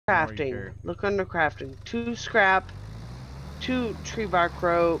crafting. Look under crafting. 2 scrap, 2 tree bark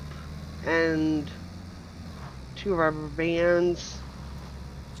rope, and 2 rubber bands.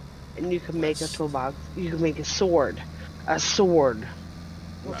 And you can make a toolbox. You can make a sword. A sword.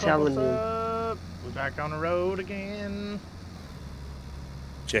 I'm telling you. We're back on the road again.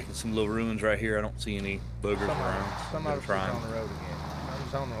 Checking some little ruins right here. I don't see any boogers around. Some of us are on the road again.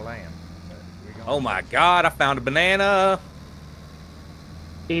 Some's on the land. Oh my God! I found a banana.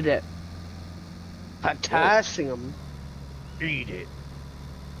 Eat it. Potassium. Eat it.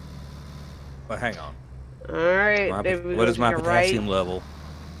 But hang on. All right. What is my potassium level?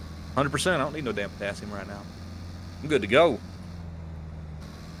 100%. I don't need no damn potassium right now. I'm good to go.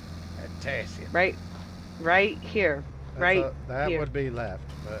 Potassium. Right here. Right that here. would be left,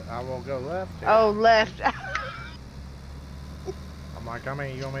 but I will go left here. Oh, left. I'm like,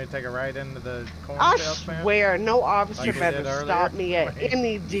 you want me to take a right into the corn I sales man? swear, no officer better stop me at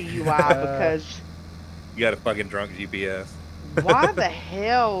any DUI because... You got a fucking drunk GPS. Why the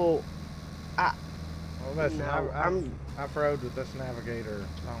hell? Well, listen, I've rode with this navigator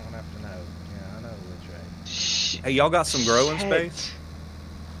long enough to know. Yeah, I know which way. Hey, y'all got some growing space?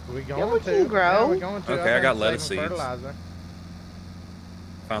 We can grow. Yeah, we're going to. Okay, I got lettuce seeds. Fertilizer.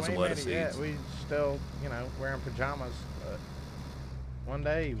 Found some lettuce seeds. We still, wearing pajamas. But one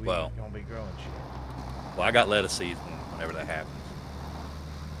day we're gonna be growing shit. Well, I got lettuce seeds whenever that happens.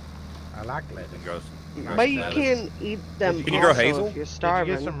 I like lettuce. But you can't eat them. Can you grow hazel? If you're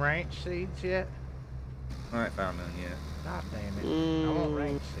starving. Did you get some ranch seeds yet? I ain't found none yet. God damn it! I want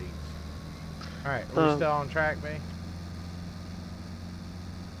ranch seeds. All right, we're still on track, B.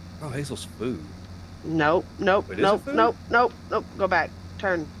 Oh, hazel's food. Nope. Go back.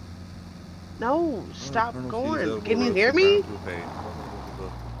 Turn. No, stop going. Can you hear me? Okay,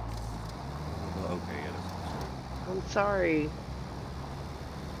 I'm sorry.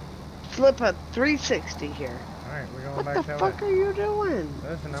 Flip a 360 here. Alright, we're going back that way. What the fuck are you doing?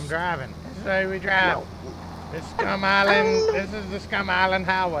 Listen, I'm driving. This is how we drive. No. This Scum Island, this is the Scum Island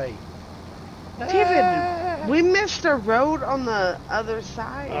Highway. David, we missed a road on the other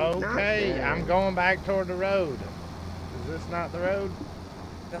side. Okay, I'm going back toward the road. Is this not the road?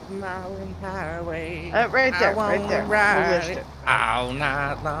 Scum Island Highway. Right there. We missed it. All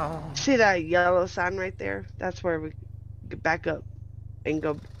night long. See that yellow sign right there? That's where we get back up and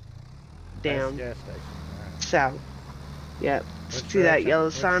go down. Gas station. Right. South. Yep. See that yellow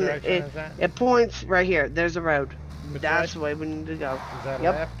sign? It points right here. There's a road. That's the way we need to go. Is that a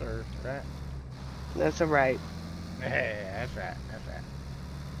left or right? That's a right. Yeah, that's right.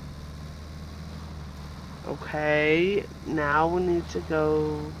 Okay, now we need to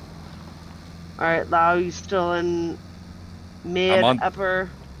go. Alright, Lau, you still in upper?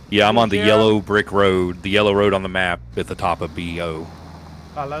 Yeah, I'm on the yellow brick road, the yellow road on the map at the top of BO.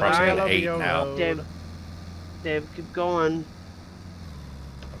 Crossing 8 now. Dave, keep going.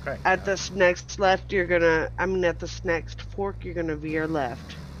 Okay. At this next left, at this next fork, you're gonna veer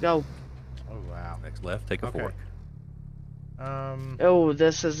left. Go. Oh, wow. Next left, take a fork. Oh,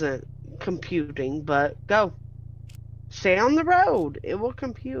 this isn't computing, but go. Stay on the road. It will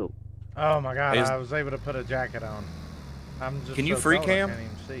compute. Oh my God, I was able to put a jacket on. I'm just. Can you free cam? I can't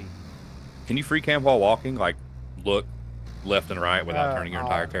even see. Can you free cam while walking? Like, look left and right without turning your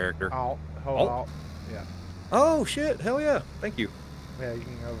entire character? Hold Alt. Yeah. Oh shit! Hell yeah! Thank you. Yeah, you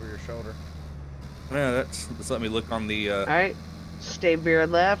can go over your shoulder. Yeah, that's let me look on the. All right, stay veer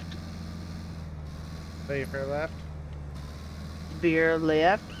left. Stay veer left. Veer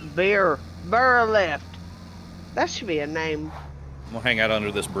left. Veer left. That should be a name. I'm gonna hang out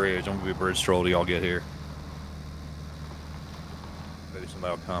under this bridge. I'm gonna be a bridge troll till y'all get here. Maybe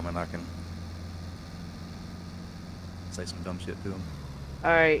somebody will come and I can say some dumb shit to them. All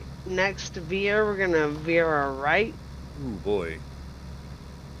right, next veer, we're gonna veer our right. Ooh boy.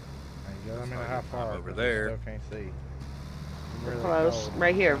 Let me know how far over there. Still can't see. We're close. Cold.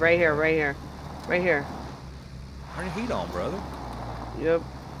 Right here. Turn the heat on, brother. Yep.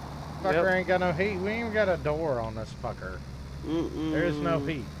 Fucker ain't got no heat. We ain't even got a door on this fucker. There's no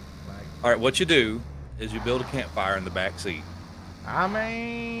heat. All right, what you do is you build a campfire in the back seat. I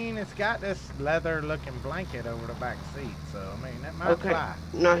mean, it's got this leather-looking blanket over the back seat, so I mean that might fly.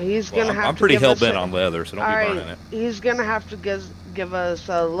 No, he's gonna have to. I'm pretty hell bent on leather, so don't be burning it. He's gonna have to give us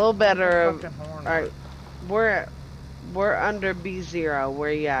a little better. All right, we're under B0.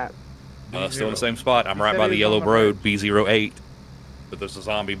 Where you at? Still in the same spot. I'm right by the yellow road, B08. But there's a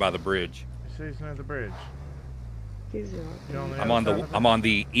zombie by the bridge. He's near the bridge. I'm on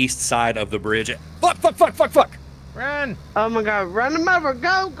the east side of the bridge. Fuck! Run! Oh my God! Run him over!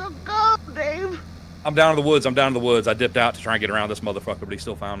 Go, Dave! I'm down in the woods. I'm down in the woods. I dipped out to try and get around this motherfucker, but he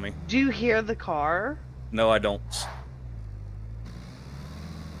still found me. Do you hear the car? No, I don't.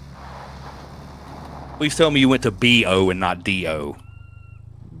 Please tell me you went to B-O and not D-O.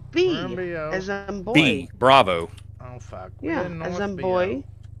 B, as in boy. B, Bravo. Oh, fuck. Yeah, as in boy.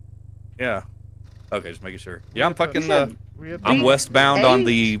 Yeah. Okay, just making sure. Yeah, I'm fucking, I'm B westbound on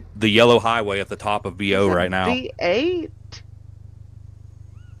the yellow highway at the top of B-O right now. B8?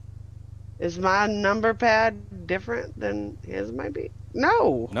 Is my number pad different than his might be?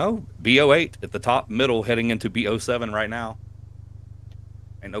 No. No, B08 at the top middle heading into B07 right now.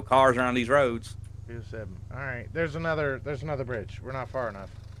 Ain't no cars around these roads. B07. All right, there's another bridge. We're not far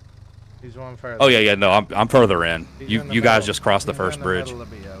enough. He's one further. Oh yeah, no, I'm further in. You guys just crossed the first bridge.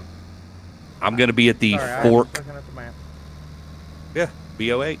 I'm gonna be at the fork. I was looking at the map. Yeah,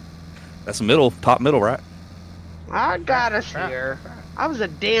 B08. That's the middle, top middle, right? I got us here. I was a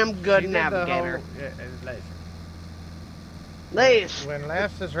damn good navigator. Lace. When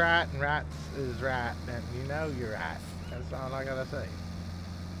left is right and right is right, then you know you're right. That's all I gotta say.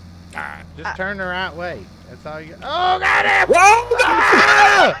 Alright. Just turn the right way. That's all you. Oh, got him!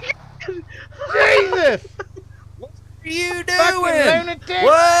 Whoa! Jesus! What are you Fucking doing? lunatic!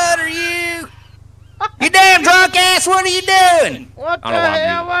 What are you? You damn drunk ass! What are you doing? What the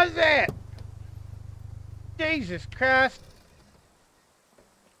hell was that? Jesus Christ!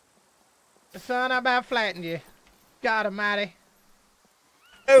 Son, I about flattened you. God Almighty.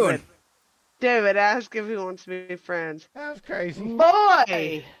 Doing? David, ask if he wants to be friends. That was crazy.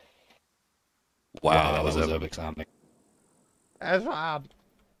 Boy! Wow, that was epic sounding. That's wild.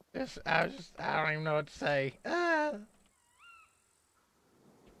 I don't even know what to say.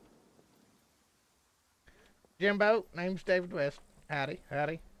 Jimbo, name's David West. Howdy,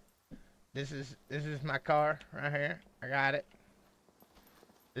 howdy. This is my car right here. I got it.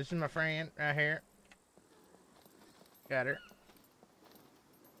 This is my friend right here. Got her.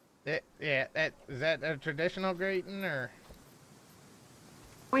 Yeah, is that a traditional greeting or?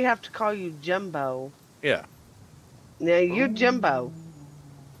 We have to call you Jimbo. Yeah. Now you're Jimbo.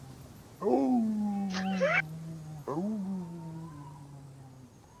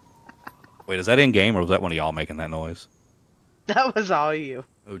 Wait, is that in game or was that one of y'all making that noise? That was all you.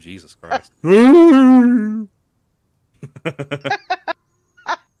 Oh Jesus Christ!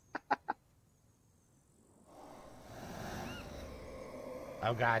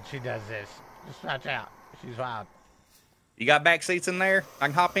 Oh God, she does this. Just watch out. She's wild. You got back seats in there? I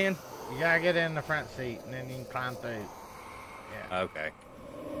can hop in? You gotta get in the front seat and then you can climb through. Yeah. Okay.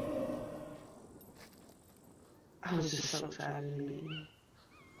 I was just so excited.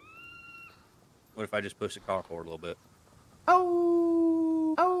 What if I just push the car forward a little bit?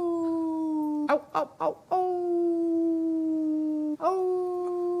 Oh! Oh! Oh! Oh! Oh! Oh!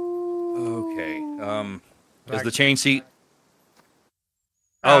 Oh! Okay. Is the chain seat?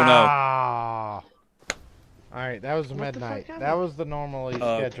 Oh no. All right, that was the midnight. That was the normally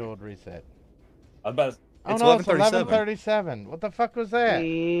scheduled reset. I'm about. Oh no, it's 11:37. What the fuck was that?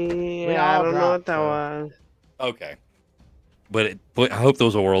 Yeah, I don't know what that was. Okay. But I hope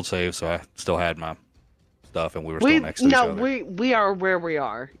those were world saves, so I still had my stuff and we were still next to each other. No, we are where we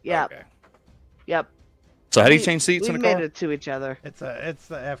are. Yep. Okay. Yep. So how do you change seats in the car? We made it to each other. It's the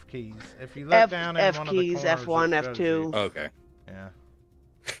F keys. If you look down in one of the corners, F1, F2. Okay. Yeah.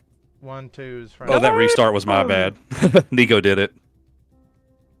 1, 2 is front. Oh, that restart was my bad. Nico did it.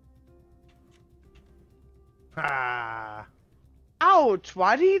 Ah. Ouch!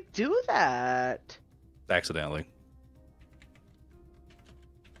 Why do you do that? Accidentally.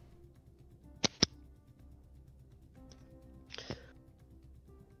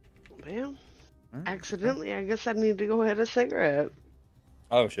 Well, accidentally, I guess I need to go hit a cigarette.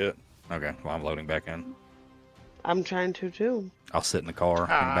 Oh shit. Okay, well I'm loading back in. I'm trying to too. I'll sit in the car in the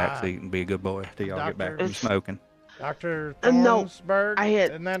back seat and be a good boy till y'all get back from smoking. Dr. Thornsberg? No, I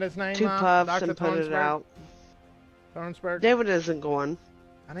hit Isn't that his name? 2 puffs Dr. and put it out. Thornsberg? David isn't going.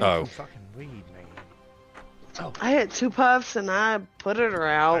 I need some fucking weed, man. Oh. I hit 2 puffs and I put it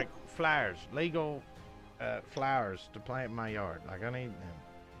out. Like flowers, legal flowers to plant in my yard. Like I need them.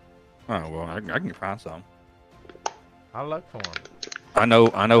 Oh well, I can find some. I'll look for them. I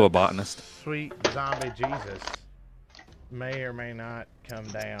know a botanist. Sweet zombie Jesus may or may not come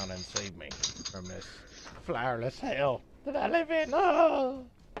down and save me from this flowerless hell that I live in. Oh.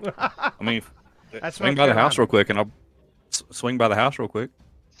 I mean, swing by the house real quick, and I'll swing by the house real quick.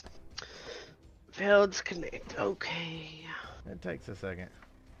 Fields connect. Okay. It takes a second.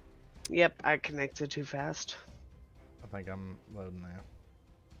 Yep, I connected too fast. I think I'm loading now.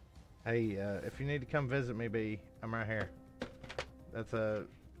 Hey, if you need to come visit me, B, I'm right here. That's a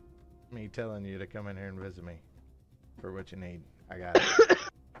me telling you to come in here and visit me for what you need. I got it.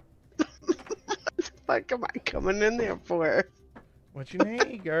 What the fuck am I coming in there for? What you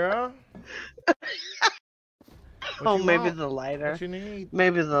need, girl? What Oh, you maybe want? the lighter. What you need?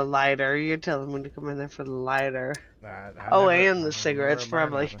 Maybe the lighter. You're telling me to come in there for the lighter. I Oh, never, and the I cigarettes, never burn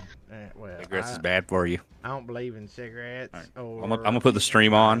probably. nothing. Well, Cigarettes is bad for you. I don't believe in cigarettes. All Or right. I'm gonna put the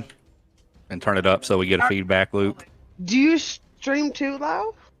stream on and turn it up so we get a feedback loop. Do you stream too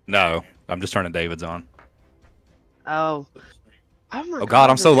loud? No, I'm just turning David's on. Oh. Oh, my Oh God,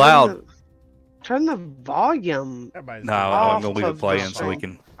 I'm so loud. Turn the volume. everybody's No, doing I'm off gonna leave of it the playing so we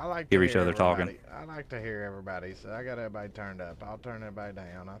stream. can I like hear to each other talking. everybody. I like to hear everybody, so I got everybody turned up. I'll turn everybody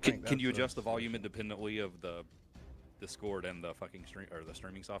down. Can you adjust the volume independently of the Discord and the fucking stream or the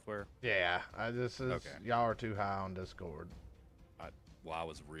streaming software? Yeah, Okay. y'all are too high on Discord. Well, I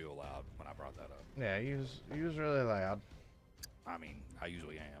was real loud when I brought that up. Yeah, you was really loud. I mean, I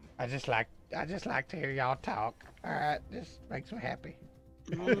usually am. I just like to hear y'all talk. All right, just makes me happy.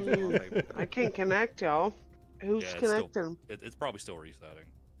 I can't connect, y'all. Who's Yeah, connecting? It's probably still resetting.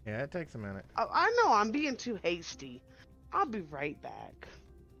 Yeah, it takes a minute. Oh, I know. I'm being too hasty. I'll be right back.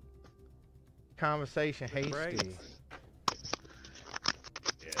 Conversation hasty. Right.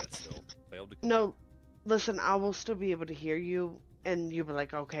 Yeah, it's still failed to. No, listen. I will still be able to hear you, and you'll be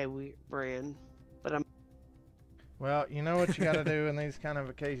like, "Okay, we're in." But I'm. Well, you know what you got to do in these kind of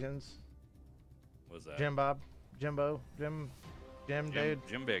occasions, Was that Jimbo, Jim, dude,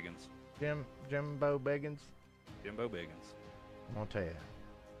 Jim Biggins? Jimbo Biggins. Jimbo Biggins. I'm gonna tell you,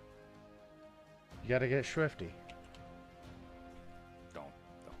 you got to get swifty. Don't.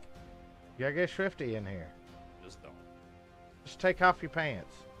 You gotta get swifty in here. Just don't. Just take off your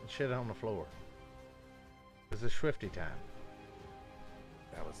pants and shit on the floor. It's a swifty time.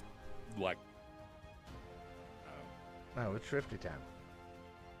 That was like. No, it's swifty time.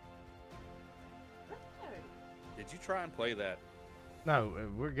 Did you try and play that? No,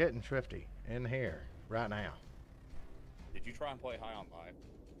 we're getting swifty in here right now. Did you try and play High on Life?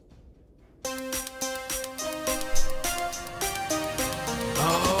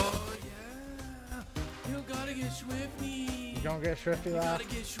 Oh yeah, you gotta get swifty. You gonna get swifty You live? gotta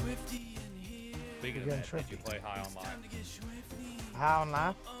get swifty in here. Speaking of getting that, tricky. did you play High on Life? Time to get swifty. High on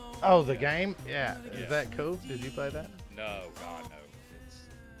life? Oh, the game? Yeah. Yeah. Is that cool? Did you play that? No, God, no.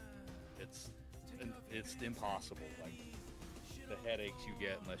 It's impossible. Like the headaches you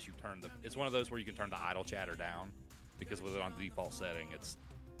get unless you turn the. It's one of those where you can turn the idle chatter down, because with it on default setting, it's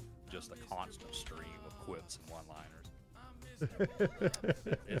just a constant stream of quips and one-liners.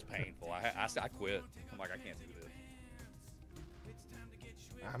 It's painful. I quit. I'm like, I can't do this.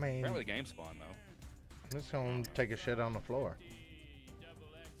 I mean, Apparently the game's fun though. I'm just gonna take a shit on the floor.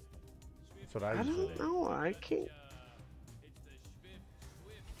 That's what I I usually don't do. know. I can't.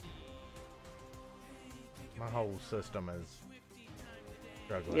 My whole system is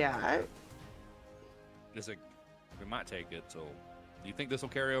struggling. Yeah. We might take it till. Do you think this will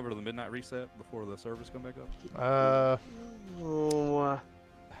carry over to the midnight reset before the servers come back up? Oh.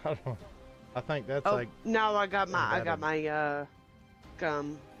 I don't. I think that's Oh, like. no, I got my embedded.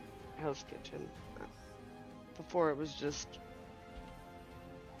 SCUM Hell's Kitchen. Before it was just.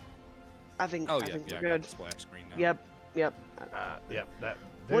 I think Oh I yeah, think yeah. I we're got good. the splash screen now. Yep. Yep. That.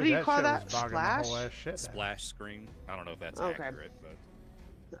 What do you that call shit that? was bogging my Splash? whole ass shit down. Splash screen. I don't know if that's Okay. accurate, but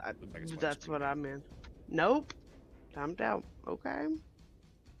like a splash That's screen. what I meant. Nope. Timed out. Okay.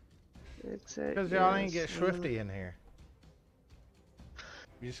 Exit. Because y'all ain't yes. get swifty in here.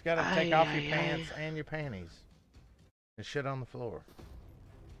 You just gotta take off your pants and your panties and shit on the floor.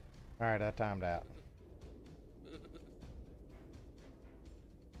 Alright, I timed out. Is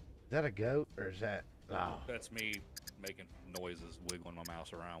that a goat or is that? Oh. That's me making noises, wiggling my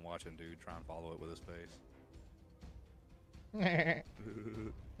mouse around, watching dude try and follow it with his face.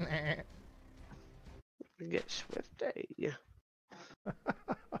 Get swifty.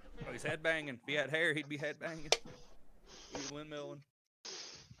 Oh, he's headbanging. If he had hair, he'd be headbanging. He's windmilling.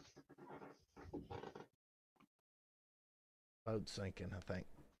 Boat sinking, I think.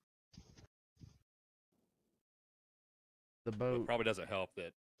 The It boat. probably doesn't help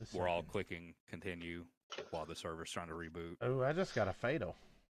that is we're all sinking. clicking continue while the server's trying to reboot. Oh, I just got a fatal.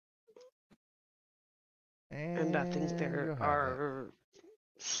 And I think you'll there have that. are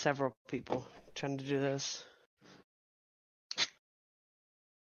several people trying to do this.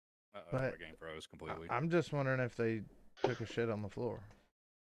 Uh-oh, But our game froze completely. I'm just wondering if they took a shit on the floor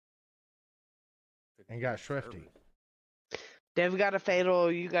and got swifty. Dave got a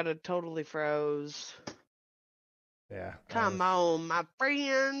fatal. You got a totally froze. Yeah. Come on, my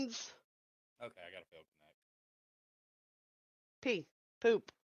friends. Okay, I gotta fail connect. Pee.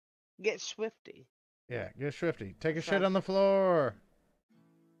 Poop. Get swifty. Yeah, get swifty. Take a So- shit on the floor.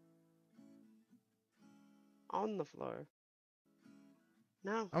 On the floor.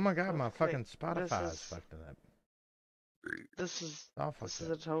 No. Oh my god, my Okay, fucking Spotify is is- fucked up. This is It's all fucked this is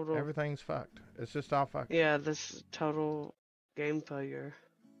up. a total. Everything's fucked. It's just all fucked. Yeah, this is total game failure.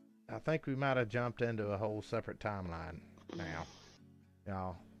 I think we might have jumped into a whole separate timeline now.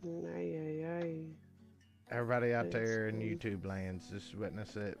 Y'all, Ay, ay, ay. everybody out there in It's- YouTube lands, just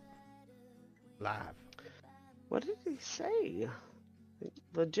witness it live. What did he say?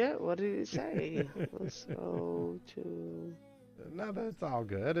 Legit, what did he say? Let's go to. No, that's all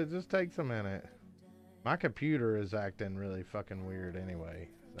good. It just takes a minute. My computer is acting really fucking weird anyway,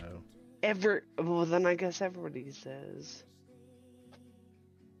 so. Well, then I guess everybody says.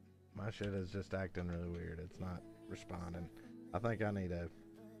 My shit is just acting really weird. It's not responding. I think I need a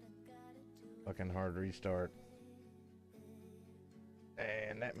fucking hard restart.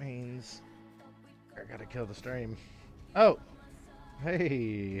 And that means I gotta kill the stream. Oh!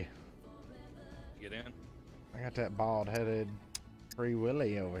 Hey! Get in. I got that bald-headed Free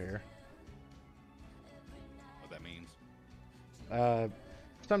Willy over here. What that means?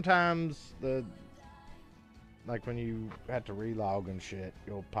 Sometimes like when you have to relog and shit,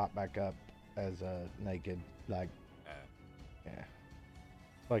 you'll pop back up as a naked, like, yeah.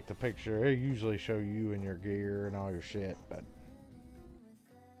 Like the picture, it usually show you and your gear and all your shit, but.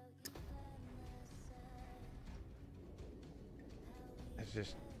 It's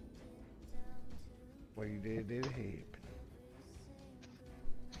just, we did it happen.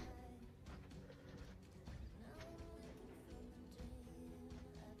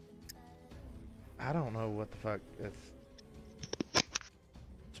 I don't know what the fuck it's.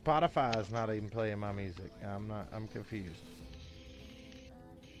 Spotify is not even playing my music. I'm confused.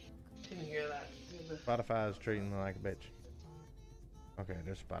 Didn't hear that. Spotify is treating me like a bitch. Okay,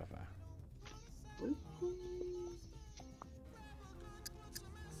 there's Spotify.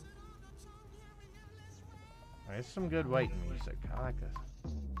 There's some good waiting music. I like this.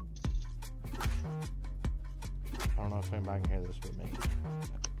 I don't know if anybody can hear this with me.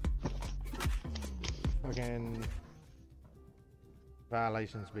 Fucking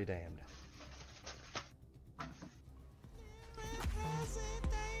violations be damned.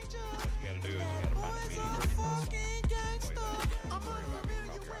 What you gotta do is you gotta find a meeting where you can song. Worry about getting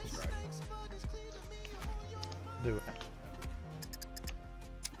copyright strike. Do it.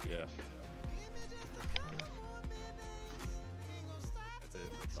 Yeah. That's it.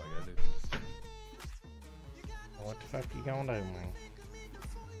 That's all you gotta do. What the fuck you gonna do, man?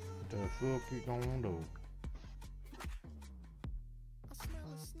 What the fuck you gonna do?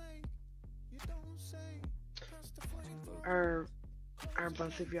 Are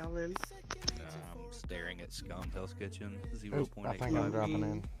both of y'all in? I'm staring at SCUM Hell's Kitchen Oop, I think I'm 0.85. dropping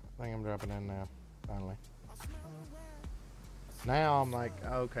in. I think I'm dropping in now. Finally. Now I'm like,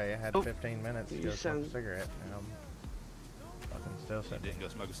 okay, I had Oh, 15 minutes to you go smoke a sound- cigarette. Now I'm fucking still You sitting. didn't go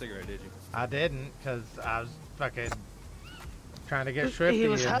smoke a cigarette, did you? I didn't, because I was fucking trying to get Shrifty He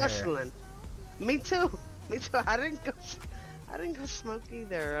was in here. hustling. Me too. Me too. I didn't go smoke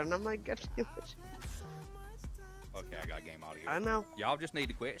either, and I'm like, God damn it. Okay, I got game audio. I know. Y'all just need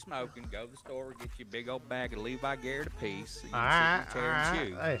to quit smoking, go to the store, get you a big old bag of Levi Garrett apiece, so you Alright, can sit and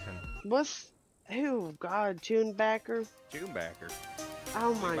tear and alright, chew. What's who? God, June Backer. Chewbacker.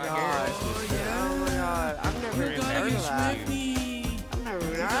 Oh my Levi god. Garrett's just, Oh my god. I've never You even gotta heard get of that. swifty. I've never even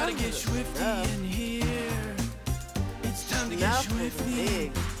You heard gotta of get it. swifty No. in here. It's time to get Snuff is swifty.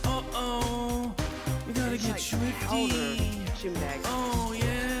 big. Uh-oh. You gotta It's get like powder swifty. June Backer. Oh,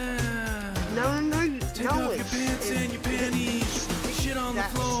 yeah. No, Take no, off your pants and your panties. Shit on the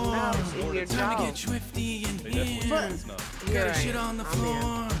that floor. smells in your Time to jaw. get swifty in They definitely here. do snuff. You gotta Here I shit am. on the I'm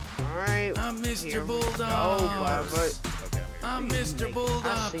floor. Alright. I'm Here Mr. we go, Bulldog. but Okay, I'm Mr. I've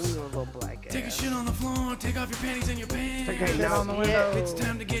Bulldog. seen your little black ass. Take a shit on the floor. Take off your panties and your pants. Okay, Shit now on the hit, window. It's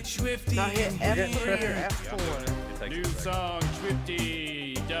time to get swifty now hit in F3 or here. F4. It takes New a second. song,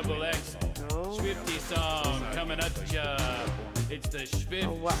 Swifty, double X. No. Swifty song coming at ya. It's the Swift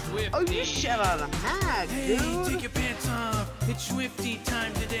Oh, wow. Swifty. Oh, you shut out a mag, Hey, dude. take your pants off. It's swifty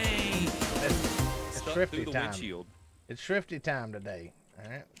time today. It's Stuck Shrifty through the time. windshield. It's Shrifty time today.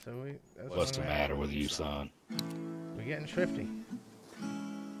 Alright, so that's What's the what matter with you, son? We're getting Shrifty.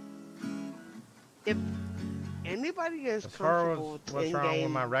 If anybody is As far comfortable as with what's wrong with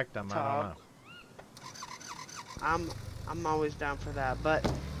in-game my rectum, I don't know. talk, I'm always down for that. But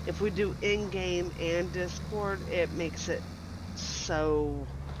if we do in-game and Discord, it makes it so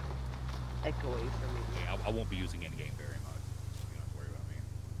echoey for me. Yeah, I won't be using in-game very much. You don't have to worry about me.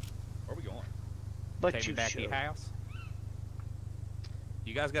 Where are we going? But Take you me back to should. your house?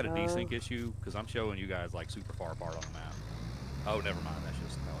 You guys got a desync issue? Because I'm showing you guys like super far apart on the map. Oh, never mind. That's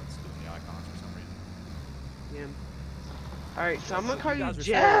just how it's doing the icons for some reason. Yeah. Alright, so I'm gonna call you guys are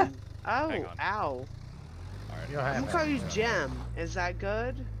Jim. Hang Oh, on. ow. You'll I'm have gonna call it. you Jim. Is that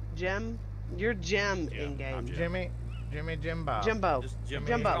good? Jim? You're Jim Jim. in game. I'm Jim. Jimbo. Jimbo. Just Jimbo.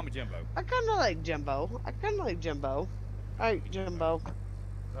 Jimbo. Just call me Jimbo. I kinda like Jimbo. Alright, Jimbo.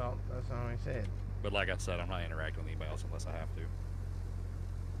 Well, that's not what he said. But like I said, I'm not interacting with anybody else unless I have to.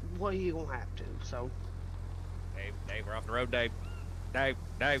 Well, you gonna have to, so. Dave, we're off the road, Dave. Dave.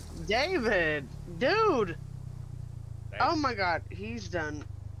 David! Dude! Dave. Oh my god, he's done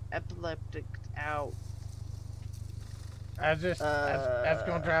epileptic out. That's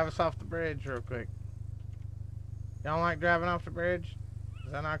gonna drive us off the bridge real quick. Y'all like driving off the bridge?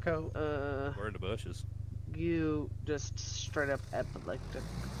 Is that not cool? We're in the bushes. You just straight up epileptic.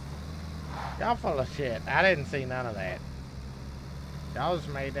 Y'all full of shit. I didn't see none of that. Y'all just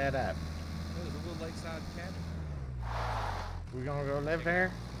made that up. There's a little lakeside cabin. We gonna go live there?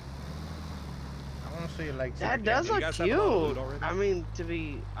 I wanna see a lakeside That does you look guys have a lot of loot cute. already? I mean, to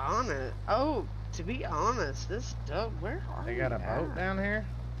be honest. Oh, to be honest, this stuff. Where are They got a we boat at? down here?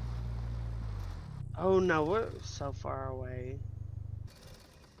 Oh no, we're so far away.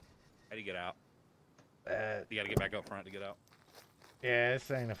 How do you get out? You gotta get back up front to get out. Yeah, this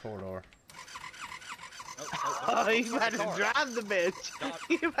ain't a 4-door. Oh, you got to drive the bitch. God,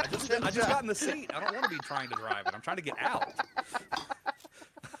 You I got just to got drive. in the seat. I don't want to be trying to drive it. I'm trying to get out.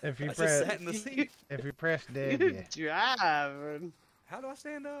 If you I just press, sat in the seat. if you press dead, You're yeah. driving. How do I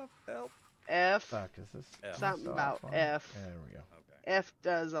stand up? Help. F. Fuck, is this? F. Something installed about for me? F. Yeah, there we go. Okay. F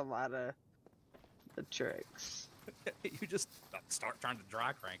does a lot of the tricks. You just start trying to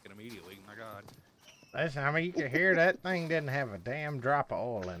dry crank it immediately. My God. Listen, I mean, you could hear that thing didn't have a damn drop of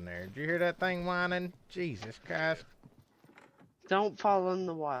oil in there. Did you hear that thing whining? Jesus Christ. Don't fall in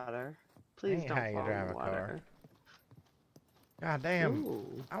the water. Please Ain't don't how you fall drive in a the water. car. God damn. Ooh.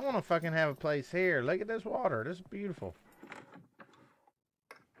 I want to fucking have a place here. Look at this water. This is beautiful.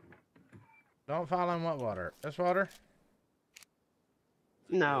 Don't fall in what water? This water?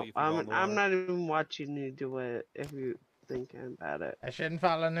 No, if you go I'm underwater. not even watching you do it if you're thinking about it. I shouldn't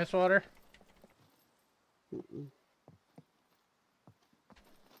fall in this water? Mm-mm.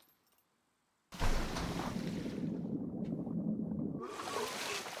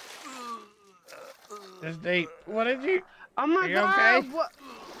 This deep. What did you? Oh my Are you god! okay? What?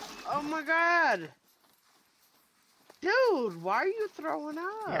 Oh my god! Dude, why are you throwing up?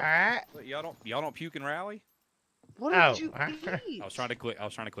 You alright? Wait, y'all don't puke and rally? What Oh, did you eat? I was trying to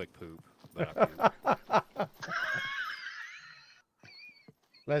click poop. But I puked.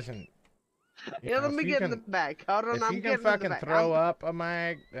 Listen. Yeah, let me get in the back. Hold on, If I'm you getting can fucking in the back. throw up a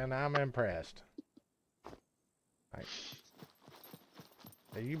mag, then I'm impressed. Like,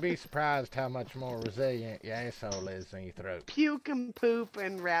 you'd be surprised how much more resilient your asshole is than your throat. Puke and poop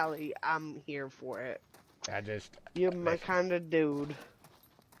and rally. I'm here for it. You're my listen. kind of dude.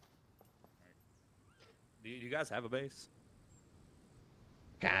 Do you guys have a base?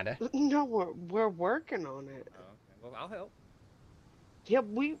 Kinda. No, we're working on it. Oh, okay. Well, I'll help. Yep,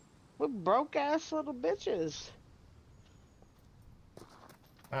 we're broke ass little bitches.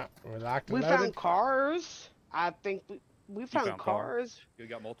 We like to We loaded. found cars. I think we found found cars? cars. You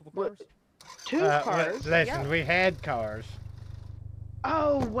got multiple What- cars? Two cars. Listen, yeah. we had cars.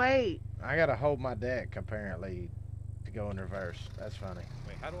 Oh wait. I gotta hold my deck apparently to go in reverse. That's funny.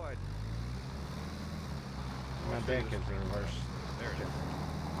 Wait, how do I? My I'll show deck you is this. reverse. There it is.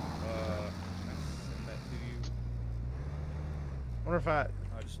 Can I send that to you? Wonder if I.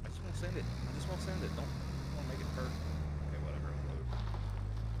 I just won't send it. I just won't send it. Don't make it perfect. Okay, whatever. Upload.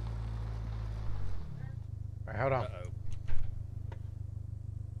 Alright, hold on. Uh-oh.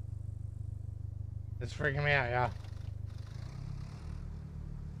 It's freaking me out, y'all.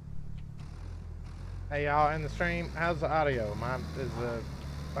 Hey, y'all, in the stream, how's the audio? Is the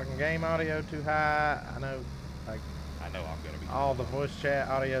fucking game audio too high? I know, like, I know I'm gonna be. all the voice chat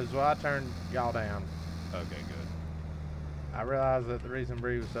audios. Well, I turned y'all down. Okay, good. I realized that the reason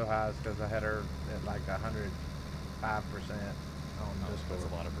Bree was so high is because I had her at like 105% on Oh, Discord.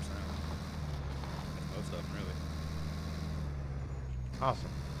 that's a lot of percent. That's most of them, really. Awesome.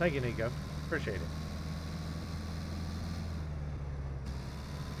 Thank you, Nico. Appreciate it.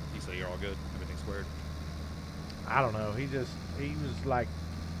 You say you're all good? Everything's squared? I don't know. He was like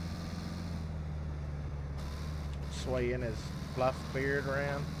swaying his fluff beard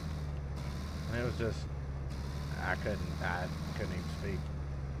around, and it was just, I couldn't even speak.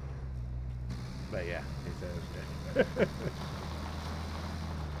 But yeah, he said it was good.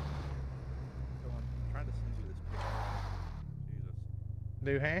 So I'm trying to send you this picture. Jesus.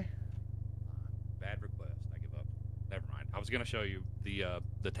 Do hey? Bad request. I give up. Never mind. I was gonna show you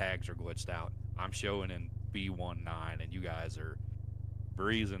the tags are glitched out. I'm showing in B19, and you guys are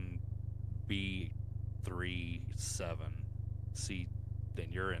breezing B37 C. Then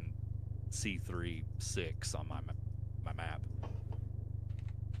you're in C36 on my map.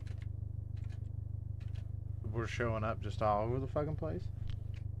 We're showing up just all over the fucking place.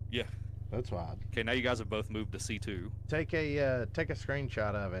 Yeah. That's wild. Okay, now you guys have both moved to C2. Take a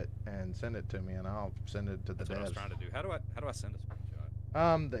screenshot of it and send it to me, and I'll send it to the That's what I was devs. trying to do. How do I send a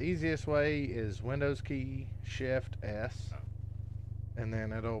screenshot? The easiest way is Windows key Shift S, and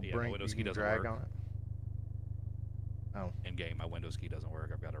then it'll Yeah, bring. Windows You key can doesn't drag work. on it. Oh. In game, my Windows key doesn't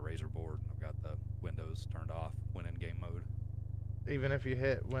work. I've got a Razer board, and I've got the Windows turned off when in game mode. Even if you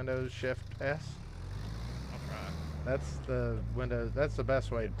hit Windows Shift S. I'll try. That's the Windows. That's the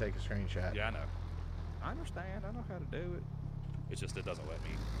best way to take a screenshot. Yeah, I know. I understand. I know how to do it. It's just it doesn't let me.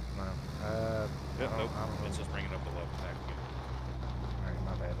 No. Nope. It's just bringing up the level back again. Alright,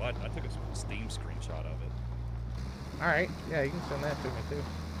 my bad. Well, I took a Steam screenshot of it. Alright, yeah, you can send that to me too.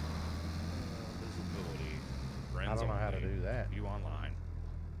 Visibility. I Friends don't know how to only. do that. View online.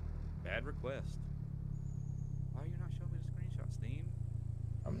 Bad request. Why are you not showing me the screenshot, Steam?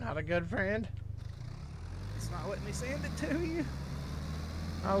 I'm not a good friend. It's not letting me send it to you.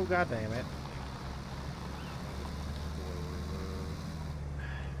 Oh, god damn it.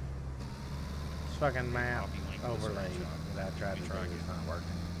 This fucking map Copy link to the overlay screenshot. that I tried to do try is again. not working.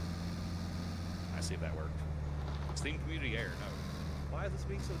 I see if that worked. Steam Community Error, no. Why is this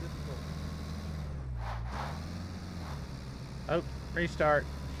being so difficult? Oh, restart.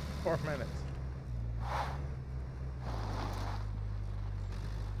 4 minutes.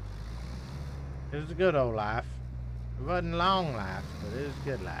 It was a good old life. It wasn't long life, but it was a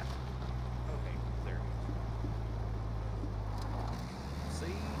good life. Okay, there it is. See?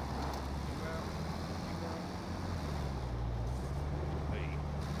 You out. Wait.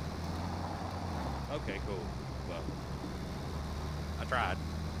 Okay, cool. Well, I tried.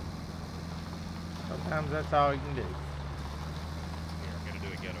 Sometimes that's all you can do. Here, I'm gonna do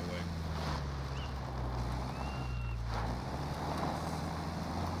a getaway.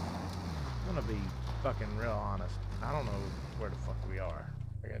 I'm gonna be fucking real honest. I don't know where the fuck we are.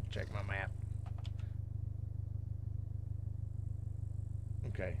 I gotta check my map.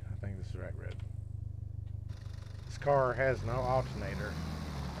 Okay, I think this is the right road. This car has no alternator.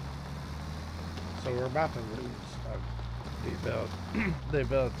 So we're about to lose the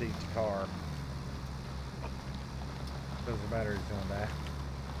ability to car. Because the battery's gonna die.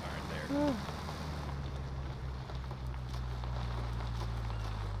 Alright, there.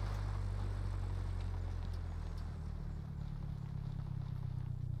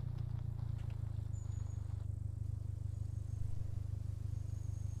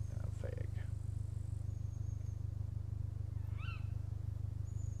 Fake.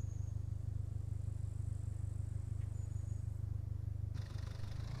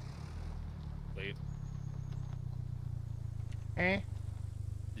 Leave. Eh?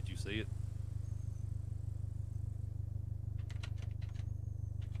 Did you see it?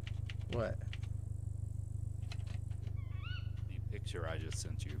 What? The picture I just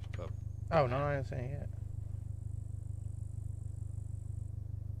sent you. Oh, no, I didn't see it yet.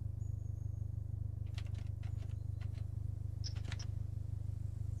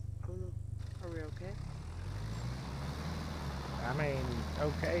 Oh no. Are we okay? I mean,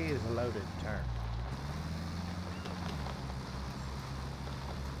 okay is a loaded term.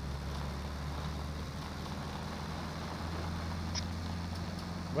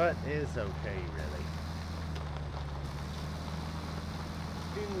 What is okay, really?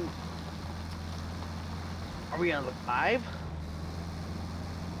 Are we alive?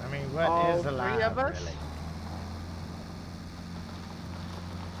 I mean, what All is three alive, of us? really?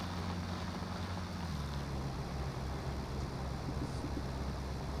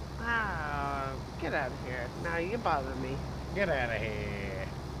 Ah, get out of here. Now you bother me. Get out of here.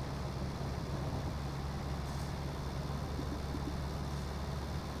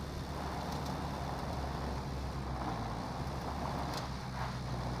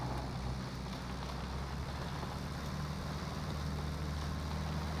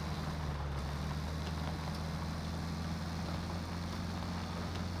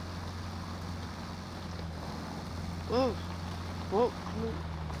 Whoa. Whoa.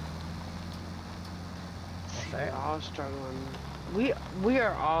 What's We're that? all struggling. We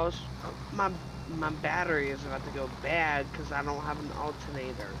are all. My battery is about to go bad because I don't have an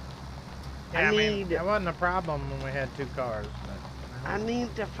alternator. Yeah, I mean, need. that wasn't a problem when we had 2 cars, but... I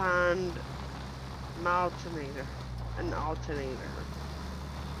need to find my alternator. An alternator.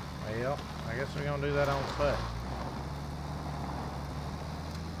 Well, I guess we're gonna do that on foot.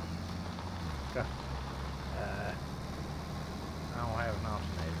 Okay. I don't have an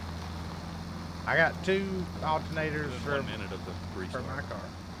alternator. I got 2 alternators Within for 1 minute of the my restart. car.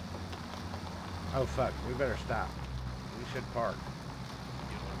 Oh fuck, we better stop. We should park.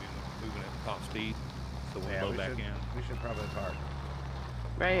 You don't want to be moving at top speed, so when we Yeah, load back in. we should probably park.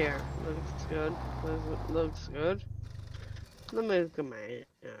 Right here. Looks good. Looks good. Let me look at my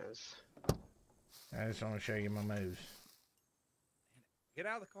ass. I just want to show you my moves. Get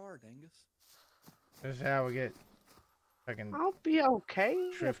out of the car, Dingus. This is how we get fucking I'll be okay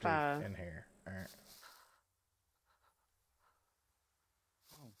if thrifty I... in here. Alright.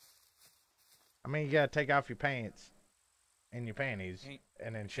 I mean, you gotta take off your pants and your panties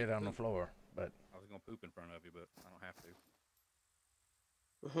and then shit on the floor. But I was gonna poop in front of you, but I don't have to.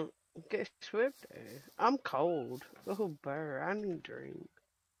 Get swift. I'm cold. Oh, burr. I need a drink.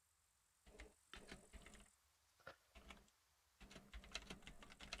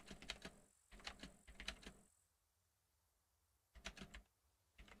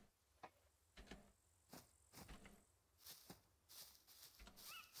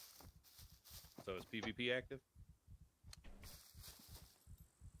 So is PvP active?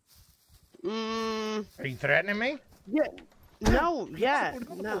 are you threatening me? Yeah. No, yeah,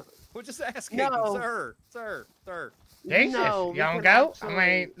 No. no. We're just asking, No. sir. Jesus, No, you don't go? I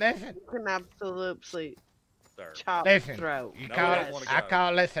mean, listen. You can absolutely Sir. chop Listen, throat. you No, call we it, don't wanna I go.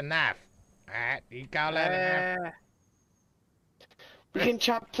 call this a knife. Alright, you call that a knife? You can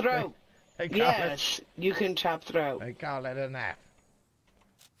chop throat. They call Yes, you can chop throat. They call it a knife.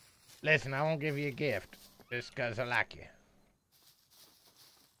 Listen, I won't give you a gift just 'cause I like you.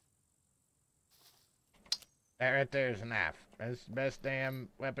 That right there is a knife. That's the best damn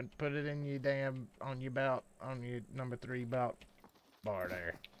weapon. Put it in your damn, on your belt, on your number 3 belt bar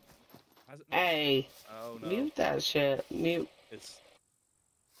there. How's it Hey, Oh no. mute that shit. Mute. It's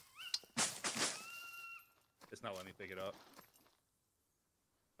not letting me pick it up.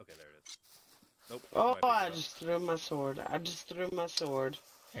 Okay, there it is. Nope. Oh, Somebody picked I it up. just threw my sword. I just threw my sword.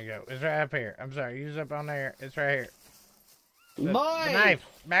 There you go. It's right up here. I'm sorry. Use up on there. It's right here. The Boy! knife.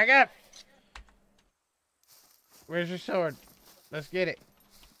 Back up. Where's your sword? Let's get it.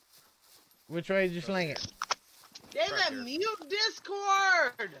 Which way did you sling it? Damn Right it, here. mute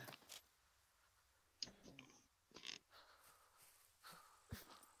Discord!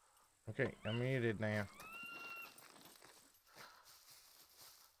 Okay, I'm muted now.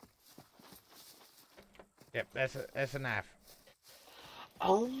 Yep, that's a knife.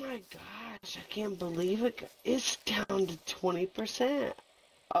 Oh my gosh, I can't believe it. It's down to 20%.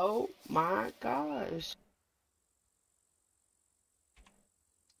 Oh my gosh.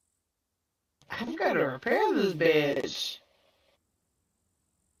 I've got to repair this bitch.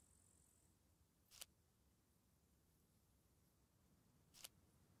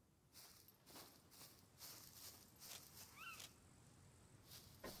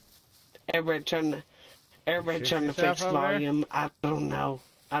 Everybody trying to yourself fix over there? volume. I don't know.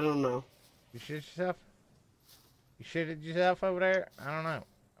 You shit yourself? You shitted yourself over there? I don't know.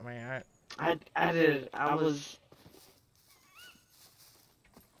 I mean, I did. I was.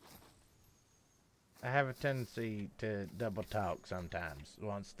 I have a tendency to double talk sometimes.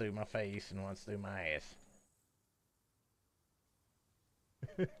 Once through my face and once through my ass.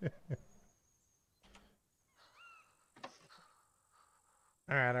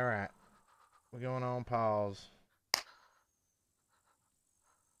 Alright. We're going on pause.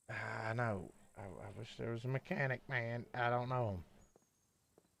 I know. I wish there was a mechanic, man. I don't know him.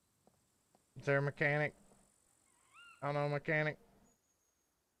 Is there a mechanic? I don't know a mechanic.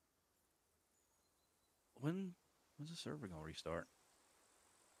 When's the server gonna restart?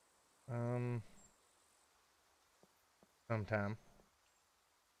 Sometime.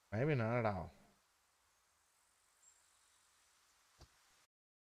 Maybe not at all.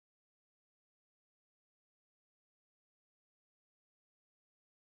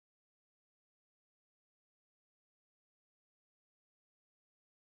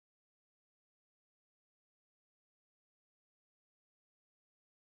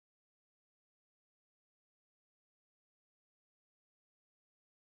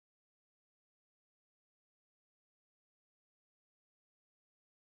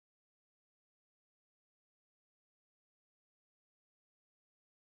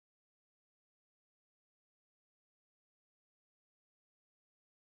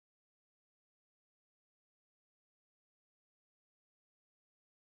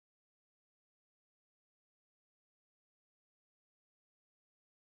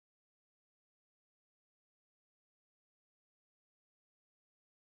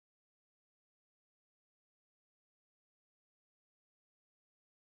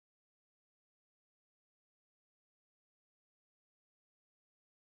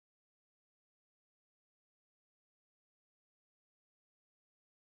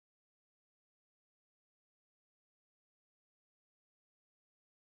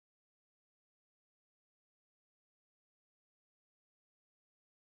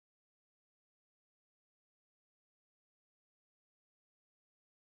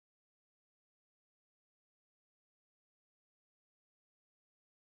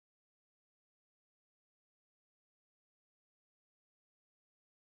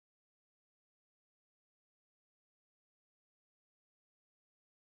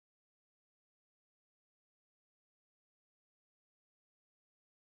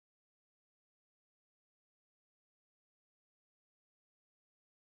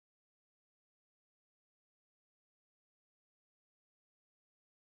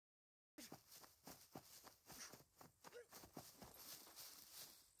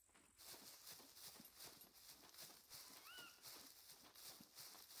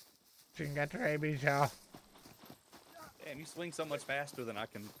 Christian got the rabies, y'all. Damn, you swing so much faster than I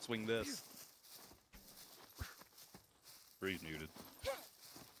can swing this. Breeze muted.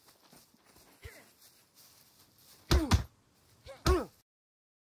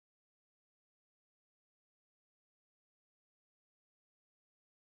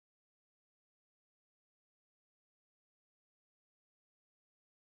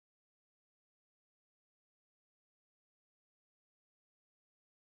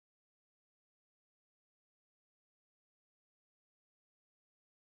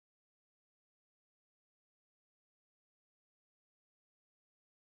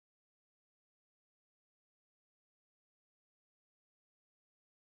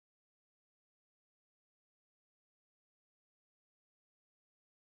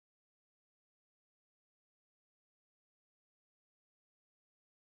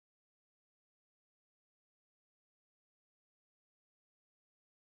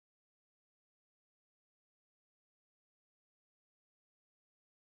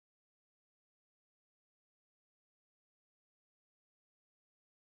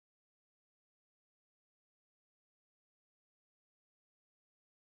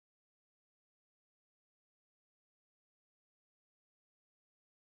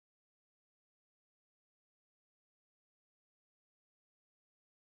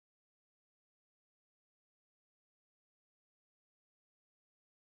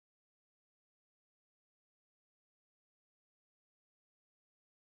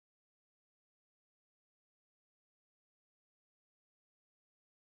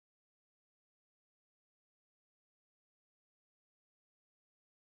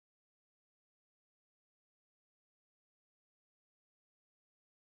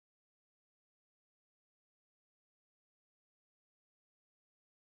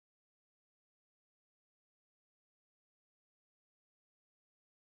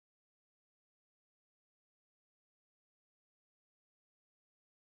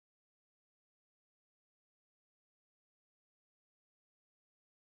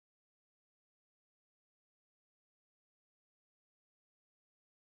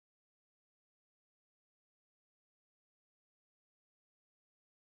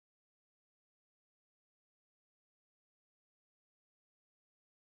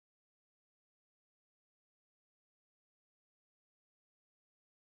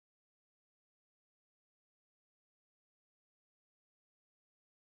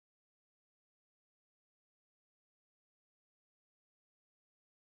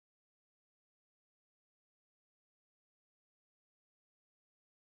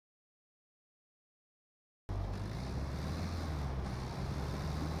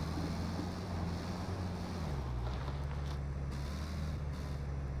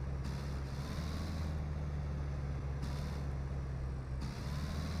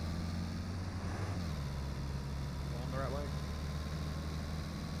 Going the right way.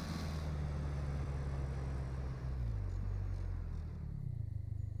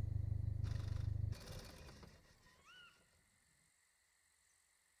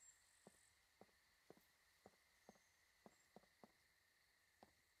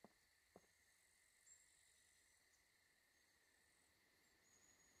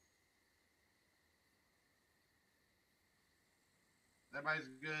 Everybody's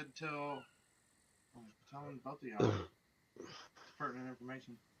good till I'm telling both of y'all. It's pertinent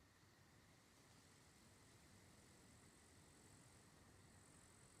information.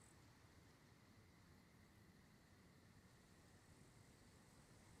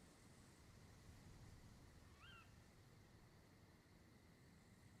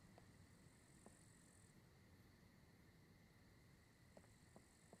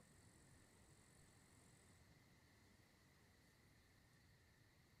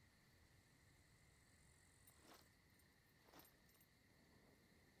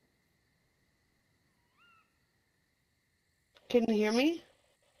 Can you hear me?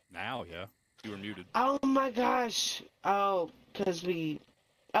 Now, yeah. You were muted. Oh my gosh. Oh, because we.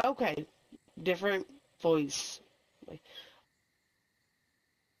 Okay. Different voice.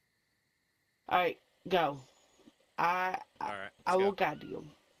 Alright, go. I All right, I let's will go. guide you.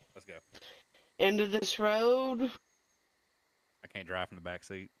 Let's go. Into this road. I can't drive from the back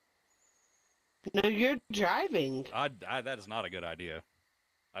seat. No, you're driving. That is not a good idea.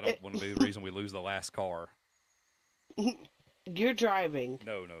 I don't want to be the reason we lose the last car. You're driving.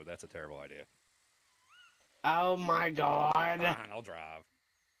 No, that's a terrible idea. Oh my god. Fine, I'll drive.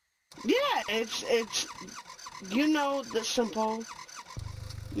 Yeah, it's you know the simple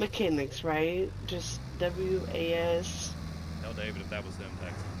mechanics, right? Just WAS. Tell David if that was him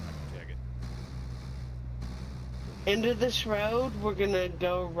texting, I can check it. Into this road, we're gonna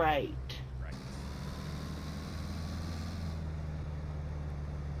go right.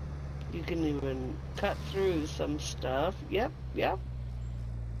 can even cut through some stuff. Yep, yep.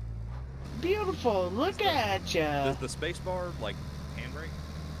 Beautiful. Look at ya. Does the space bar like handbrake?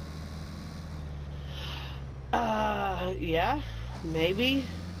 Yeah, maybe.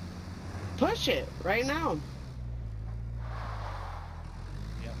 Push it right now.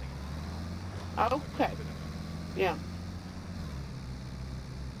 Yeah, I think. Okay. Yeah.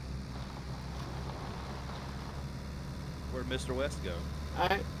 Where'd Mr. West go?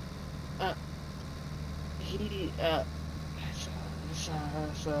 Alright. He,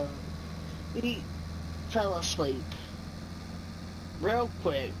 so, he fell asleep. Real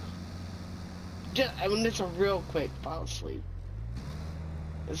quick. I mean, it's a real quick fall asleep.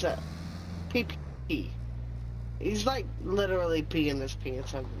 It's a pee. He's like literally peeing his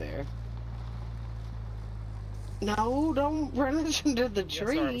pants over there. No, don't run us into the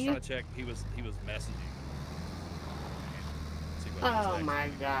tree. Yeah, sorry, I was trying to check. He was messaging. See what he was Oh texting. my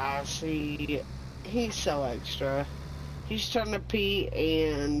gosh, he's so extra. He's trying to pee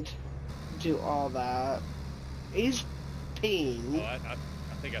and do all that. He's peeing. Oh, I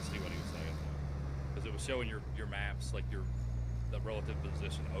think I see what he was saying, because it was showing your maps, like the relative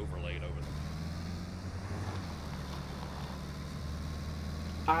position overlaid over them.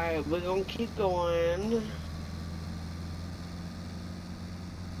 Alright, we're gonna keep going.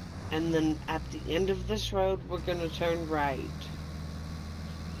 And then at the end of this road, we're gonna turn right.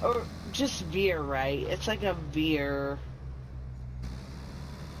 Or just veer right. It's like a veer.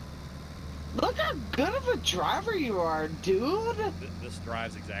 Look how good of a driver you are, dude. This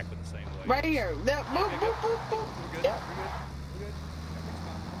drives exactly the same way. Right here. That, boop, boop, boop, boop. We're good. Yep. We're good. Everything's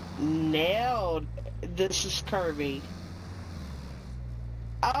fine. Nailed. This is curvy.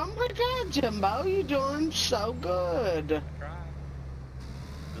 Oh my god, Jimbo, you're doing so good. I tried.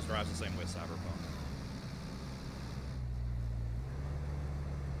 This drives the same way as Cyberpunk.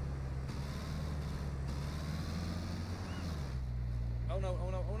 Oh no, oh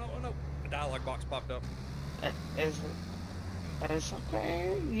no, oh no, oh no. The dialogue box popped up. It's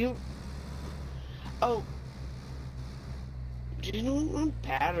okay. Oh. Do you know my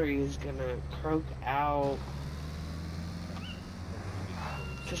battery is gonna croak out?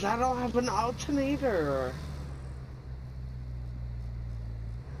 Because I don't have an alternator.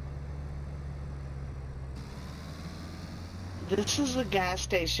 This is a gas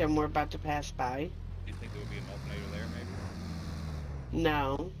station we're about to pass by. Do you think there would be an alternator there, maybe?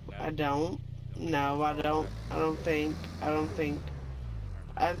 No, I don't. No, I don't. I don't think.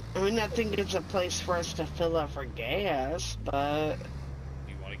 I mean, I think it's a place for us to fill up for gas, but...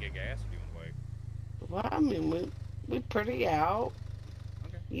 Do you want to get gas, or do you want to wait? Well, I mean, we pretty out.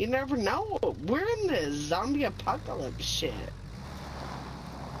 Okay. You never know. We're in this zombie apocalypse shit.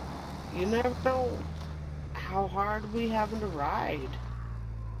 You never know how hard we having to ride.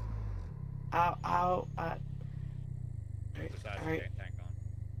 Besides the Alright, tank on.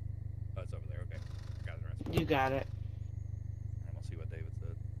 Oh, it's over there, okay. Got it, right. you got it. I'm gonna see what David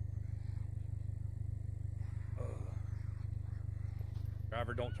said.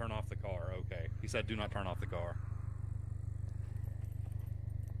 Driver, don't turn off the car. Okay. He said do not turn off the car.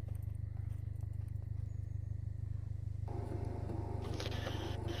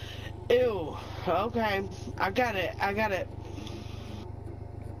 Ew. Okay. I got it.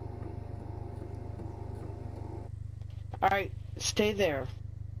 Alright, stay there.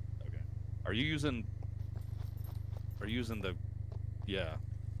 Okay. Are you using the... Yeah.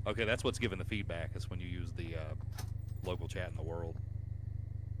 Okay, that's what's giving the feedback, is when you use the local chat in the world.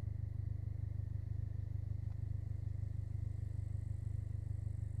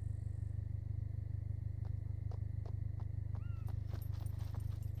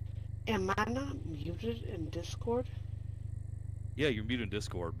 Am I not muted in Discord? Yeah, you're muted in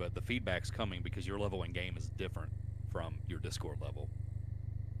Discord, but the feedback's coming because your level in game is different from your Discord level.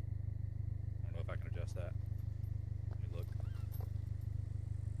 I don't know if I can adjust that. Let me look.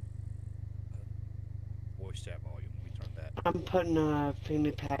 Voice chat volume. Let me turn that. I'm putting a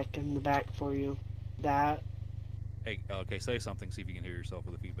fanny pack in the back for you. That. Hey, okay, say something, see if you can hear yourself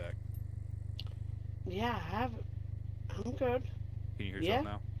with the feedback. Yeah, I have it. I'm good. Can you hear yourself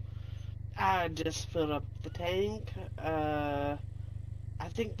now? I just filled up the tank. I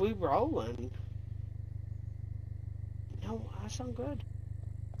think we rolling. No, I sound good.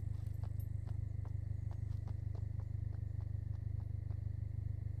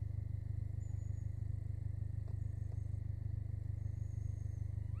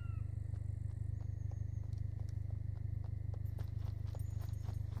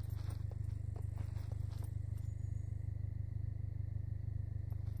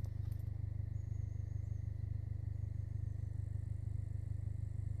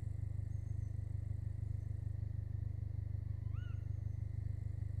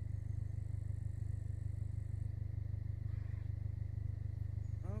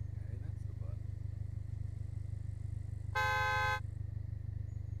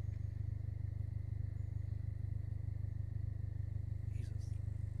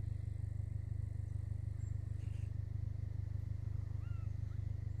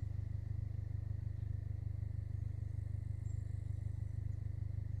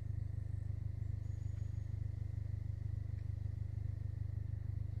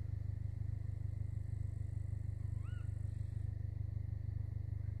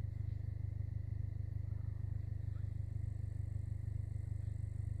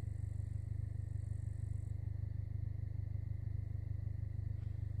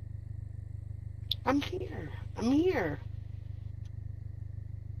 I'm here. I'm here.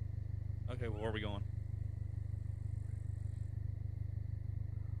 Okay, well, where are we going?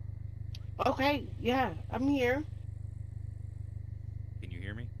 Okay, yeah, I'm here. Can you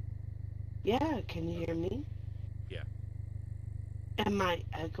hear me? Yeah, can you hear me? Yeah. Am I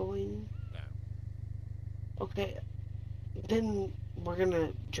echoing? No. Okay, then we're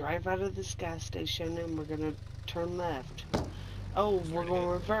gonna drive out of this gas station and we're gonna turn left. Oh, we're Straight going ahead.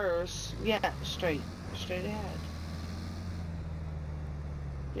 reverse. Yeah, straight ahead.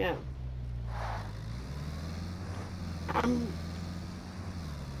 Yeah. I'm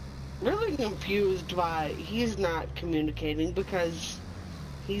really confused why he's not communicating because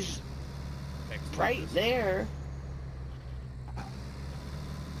he's Text right messages. there.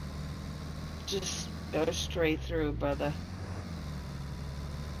 Just go straight through, brother.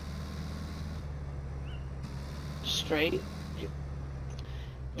 Straight.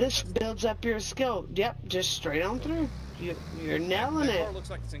 This builds up your skill. Yep, just straight on through. You're nailing that it. car looks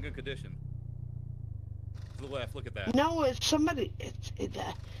like it's in good condition. To the left, look at that. No, it's somebody.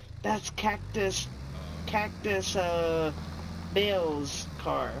 That's Cactus Bill's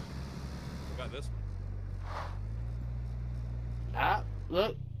car. What about this one? Ah,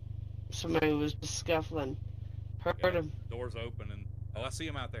 look. Somebody was just scuffling. Heard Yeah, him. doors open and I see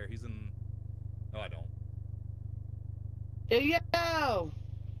him out there. He's in. No, I don't. Yo!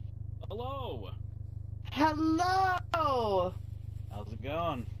 Hello. Hello! How's it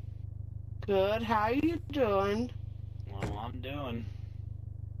going? Good, how you doing? Well, I'm doing.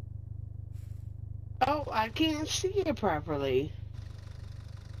 Oh, I can't see you properly.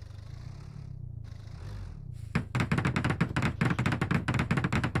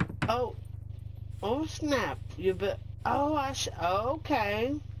 Oh snap. Oh, I see.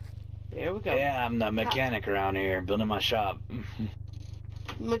 Okay. There we go. Yeah, I'm the mechanic around here, building my shop.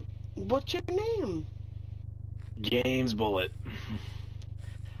 What's your name? James Bullet.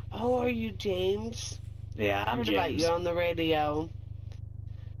 Oh, are you James? Yeah, I I'm heard about James. you on the radio.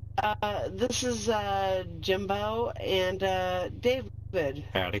 This is Jimbo and David.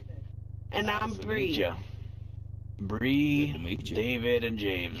 Howdy. And I'm Nice to meet Bree. ya. Bree, Good to meet you. David, and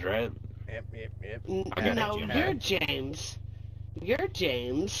James, right? Yep. I got No, it, Jimbo. you're James. You're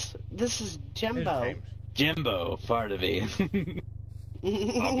James. This is Jimbo. James. Jimbo, part of me.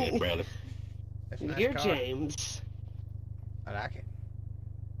 All good, brother. That's a nice You're car. James. I like it.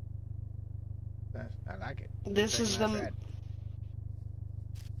 I like it. This Take is my the. side.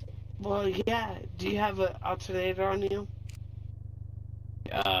 Well, yeah. Do you have an alternator on you?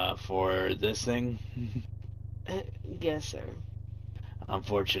 For this thing? Yes, sir.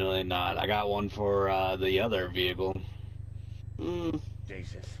 Unfortunately not. I got one for the other vehicle.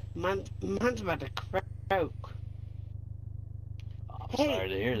 Jesus. Mine's about to croak. I'm Hey, sorry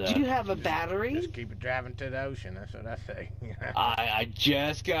to hear that. Do you have a battery? Just keep it driving to the ocean. That's what I say. I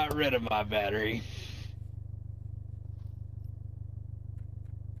just got rid of my battery.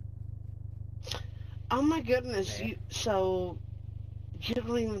 Oh my goodness! Yeah. You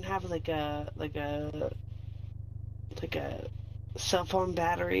don't even have like a cell phone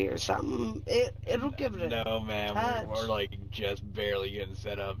battery or something. It'll give it a No, man. touch. We're like just barely getting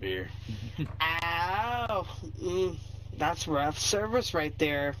set up here. Ow! That's rough service right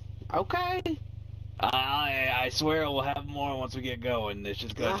there. Okay. I swear we'll have more once we get going. It's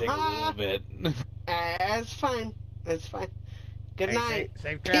just gonna take a little bit. That's fine. That's fine. Good Hey, night.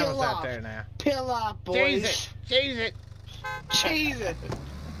 Safe Peel travels off. out there now. Peel off, boys. Cheese it. Cheese it. Jesus.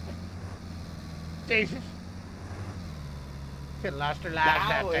 Jesus. Could have lost our lives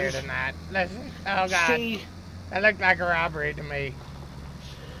That out there was- tonight. Listen. Oh, God. See, That looked like a robbery to me.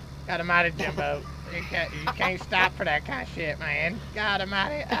 God almighty, Jimbo. You can't stop for that kind of shit, man. God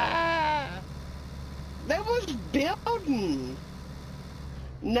almighty. Ah! that was building.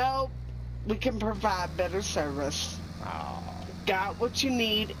 Nope. We can provide better service. Oh. Got what you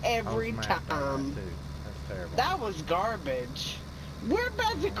need every I was mad about that, time. too. That's terrible. That was garbage. We're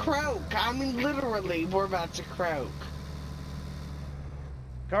about to croak. I mean, literally, we're about to croak.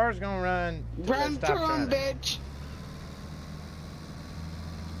 Car's gonna run. to that Run stop through 'em, sign. bitch.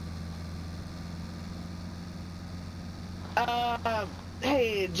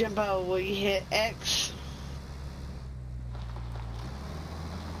 Hey, Jimbo, will you hit X?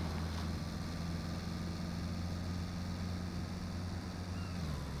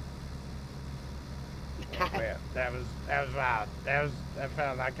 Well, that was wild. That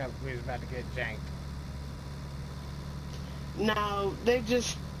felt like we was about to get janked. No, they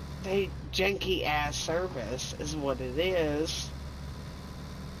janky ass service is what it is.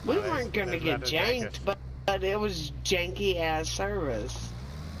 We Oh, they- weren't gonna they get about to jank us. janked, but it was janky ass service.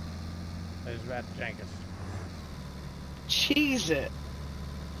 It's about to jank us. Cheese it.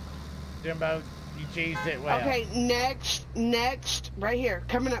 Jimbo, you cheesed it well. Okay, next, right here,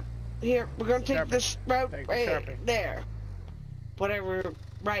 coming up here. We're gonna take Sharpie. this road Take the right Sharpie. there. Whatever,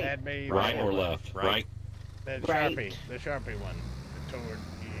 right. That'd be Right or left? Right. The Right. Sharpie one. Toward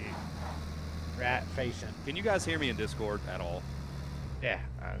you. Right facing. Can you guys hear me in Discord at all? Yeah.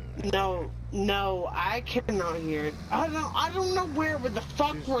 No, I cannot hear it. I don't know where the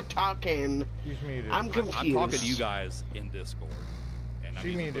fuck we're talking. She's muted. I'm confused. I'm talking to you guys in Discord, and I'm She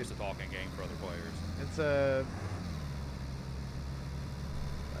using muted. push to talk in game for other players. It's a.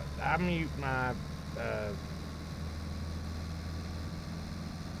 I mute my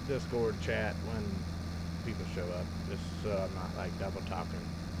Discord chat when people show up, just so I'm not like double talking.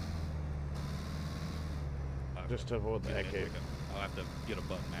 Just to avoid the echo. I'll have to get a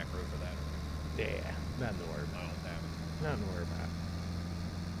button macro for that. Yeah, nothing to worry I about. don't have it. Nothing to worry about.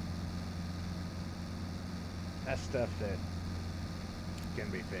 That's stuff that can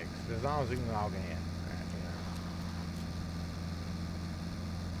be fixed as long as you can log in. Right, you know.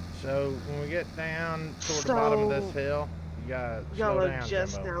 So when we get down toward the bottom of this hill, you gotta Y'all slow are down,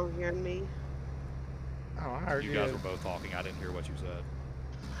 just Jimbo. now hearing me. Oh, I heard You guys were both talking. I didn't hear what you said.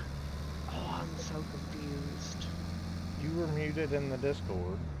 Oh, I'm so confused. You were muted in the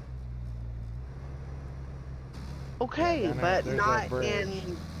Discord. Okay, Yeah, but there's not a bridge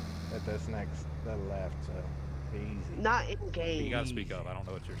in at this next to the left, so be easy. not in game. You gotta speak up. I don't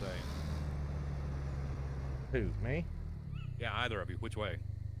know what you're saying. Who? Me? Yeah, either of you. Which way?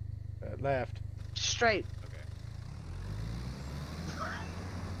 Left. Straight. Okay.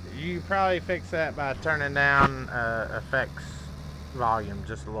 You probably fix that by turning down effects volume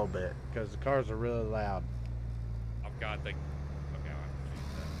just a little bit, because the cars are really loud. I've got the. Okay, I'll have to change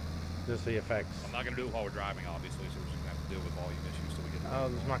that. Just the effects. I'm not gonna do it while we're driving, obviously, so we're just gonna have to deal with volume issues till we get. Oh,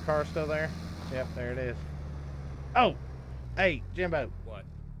 is my car still there? Yep, there it is. Oh, hey, Jimbo, What?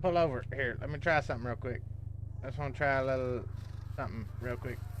 pull over here. Let me try something real quick. I just want to try a little something real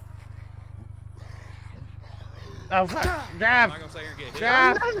quick. Oh, fuck. I'm Drive. not gonna sit here and get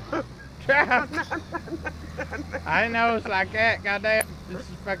hit. Drive. I didn't know it was like that. Goddamn. This is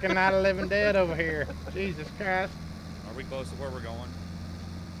fucking Night of the Living Dead over here. Jesus Christ. Are we close to where we're going?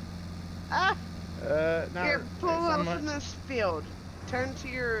 Ah, No. here, pull off somewhat- in this field. Turn to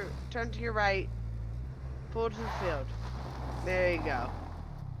your right. Pull to the field. There you go.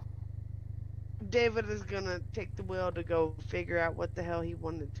 David is gonna take the wheel to go figure out what the hell he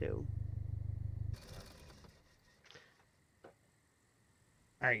wanted to.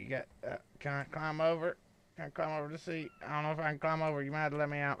 Alright, you got, can I climb over? Can I climb over the seat? I don't know if I can climb over. You might have to let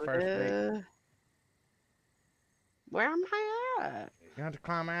me out first, Pete. Where am I at? You have to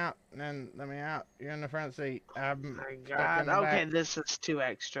climb out and then let me out. You're in the front seat. I'm My stuck God. in the Okay, back. this is too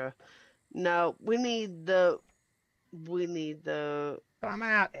extra. No, we need the. Climb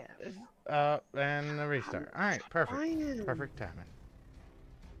out. F. And the restart. Alright, perfect. Fine. Perfect timing.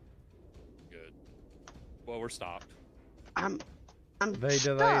 Good. Well, we're stopped. I'm They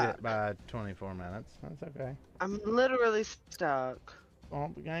stuck. delayed it by 24 minutes. That's okay. I'm literally stuck.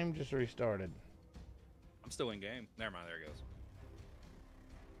 Well, the game just restarted. I'm still in game. Never mind. There it goes.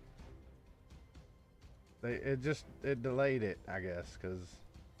 It delayed it, I guess, because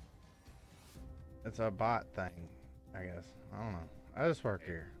it's a bot thing, I guess. I don't know. I just work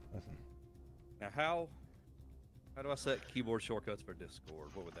here. Listen. Now, how do I set keyboard shortcuts for Discord?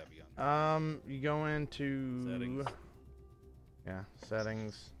 What would that be on? You go into Settings. Yeah,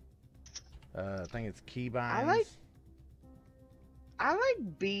 settings. I think it's keybinds. I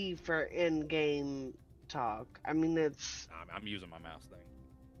like B for in-game talk. I mean, I'm using my mouse thing.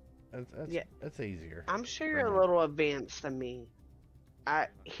 Yeah. It's easier. I'm sure you're a little advanced than me. I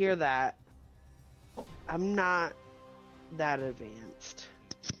hear that. I'm not that advanced.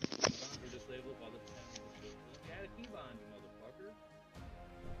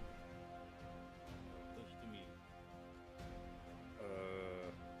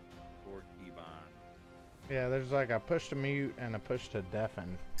 Keyboard keybind. Yeah, there's like a push to mute and a push to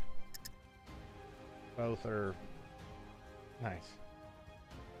deafen. Both are nice.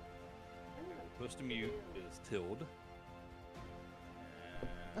 Push to mute is tilde.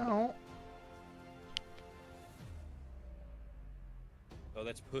 Oh. Oh,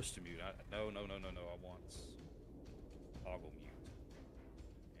 that's push to mute. No. I want toggle mute.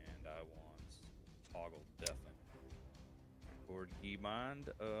 And I want toggle deafen. Keyboard keybind.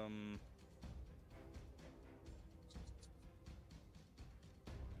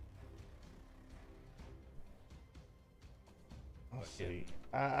 Let's see.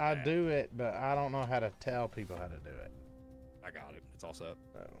 I do it, but I don't know how to tell people how to do it. I got it. It's all set.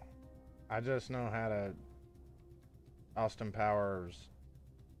 So I just know how to Austin Powers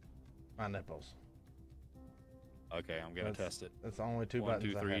my nipples. Okay, I'm gonna test it. That's the only two 1,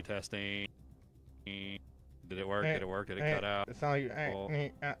 buttons 2, I 3, have. testing. Did it work? Did it work? Did it cut out? It's not like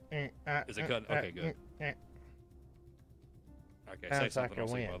Is it cut? Okay, good. Okay, say Sounds something. like a I'll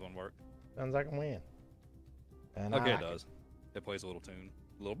see win. if the other one work. Sounds like a win. And Okay, I it does. It plays a little tune.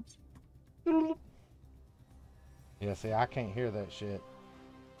 A little. Yeah, see, I can't hear that shit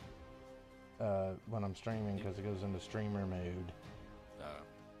when I'm streaming because it goes into streamer mode.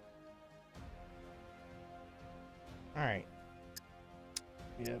 All right.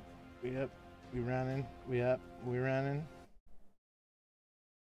 Yep. We running. We up. We running.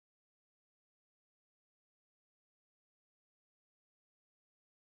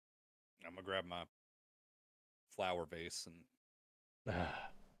 I'm gonna grab my flower vase and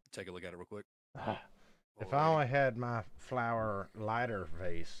take a look at it real quick. If I only had my flower lighter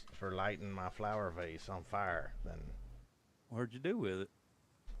vase for lighting my flower vase on fire, then. What'd you do with it?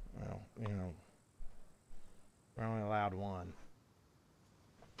 Well, you know, we're only allowed one.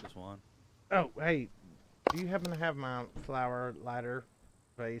 Just one. Oh, hey, do you happen to have my flower lighter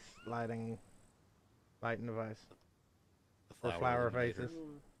vase lighting device? The flower illuminator. vases?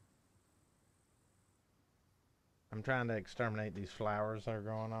 I'm trying to exterminate these flowers that are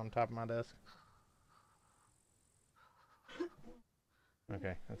growing on top of my desk.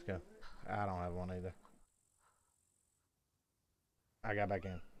 Okay, let's go. I don't have one either. I got back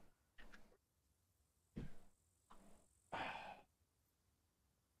in.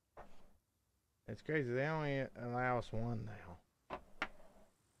 It's crazy. They only allow us one now.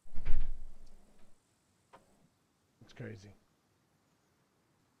 It's crazy.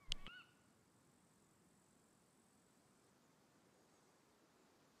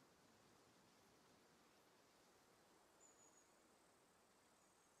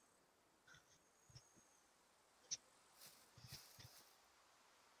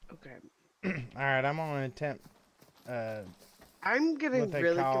 Okay. All right, I'm gonna attempt. I'm getting what they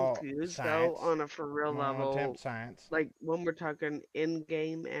really call confused science. though on a for real I'm gonna level. attempt science. Like when we're talking in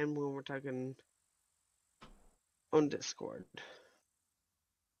game and when we're talking on Discord.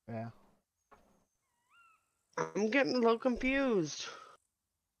 Yeah. I'm getting a little confused.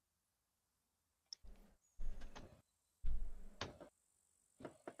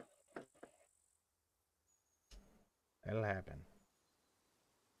 It'll happen.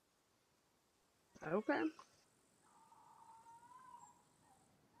 Okay.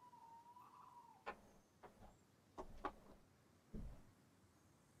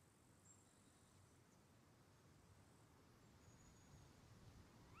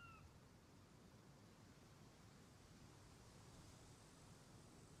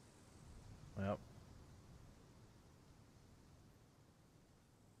 Well.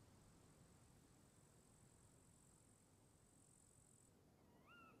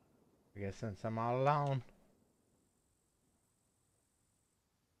 I guess since I'm all alone.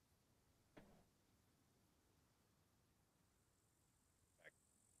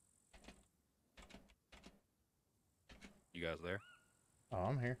 You guys there? Oh,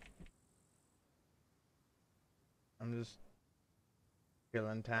 I'm here. I'm just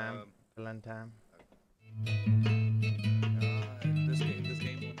killing time. Killing time. This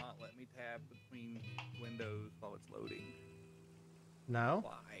game will not let me tab between windows while it's loading. No?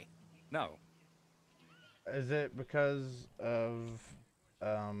 Why? No. Is it because of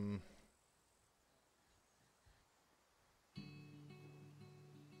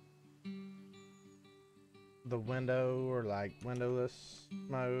the window or like windowless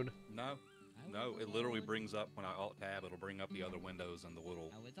mode? No, it literally brings up, when I alt tab, it'll bring up the other windows and the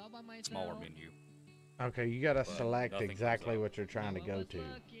little smaller menu. Okay, you gotta But select nothing exactly comes up. what you're trying to go to.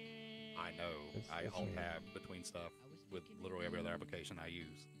 I know. I It's alt weird. tab between stuff with literally every other application I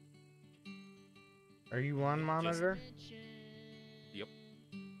use. Are you one monitor? Yep.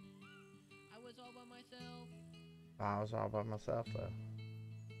 I was all by myself. I was all by myself though.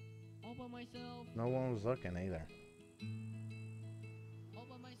 All by myself. No one was looking either. All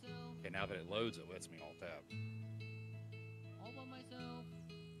by myself. Okay, now that it loads, it lets me alt tab. All by myself.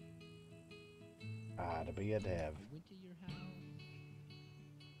 Ah, to be a dev. I went to your house.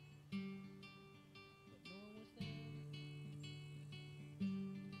 But no one was there.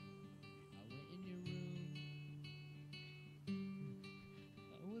 I went in your room.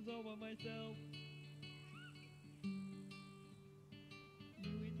 I was all by myself. You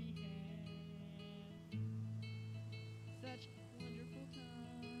and me had such wonderful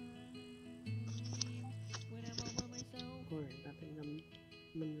times when I'm all by myself. Or nothing.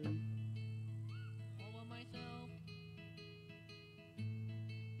 All by myself.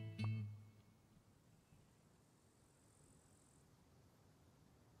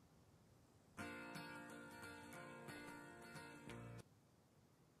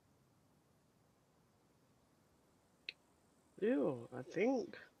 do, I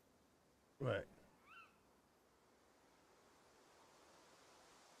think. What?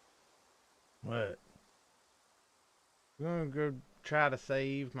 What? I'm gonna go try to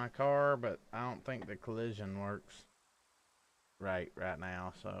save my car, but I don't think the collision works right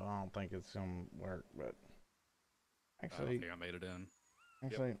now, so I don't think it's gonna work. But I don't actually, think I made it in.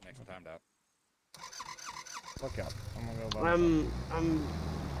 actually, Yep, next time out. look up. I'm gonna go by I'm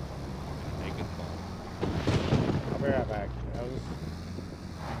Naked phone. I'll be right back. I was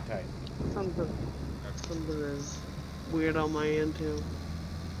hang tight. something is weird on my end too.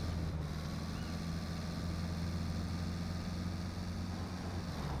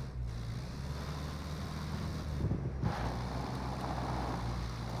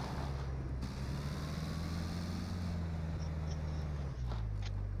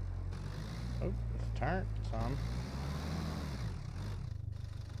 Oh, it's turned some.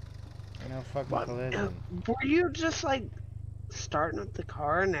 Ain't no fucking What? collision. Were you just like starting up the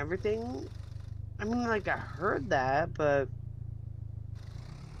car and everything? I mean, like I heard that, but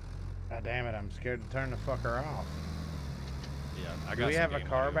God damn it! I'm scared to turn the fucker off. Yeah, I got Do we some have a game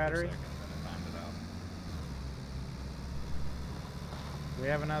car audio for a battery? second, and I timed it out. Do we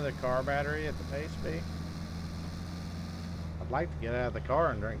have another car battery at the base B? I'd like to get out of the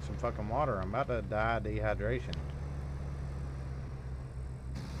car and drink some fucking water. I'm about to die of dehydration.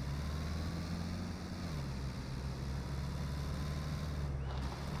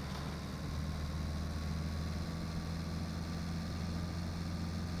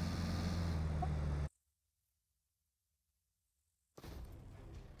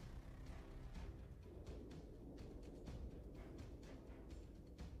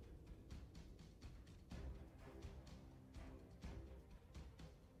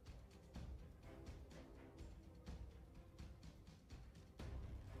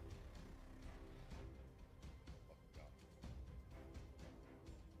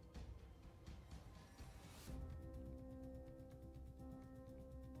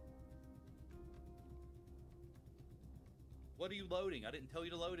 What are you loading? I didn't tell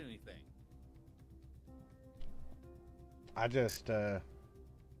you to load anything. I just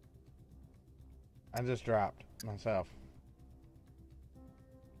dropped myself.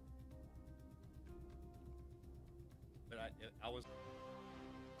 But I was.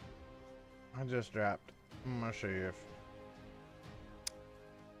 I just dropped. I'm gonna show you if.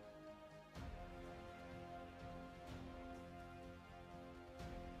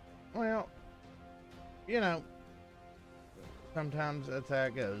 Well, you know, sometimes that's how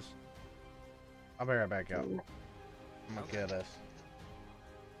it goes. I'll be right back out. I'm gonna kill this.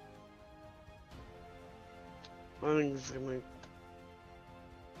 I think it's gonna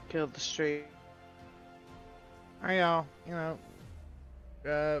kill the stream. Hey y'all, you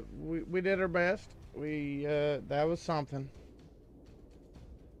know, we did our best. That was something.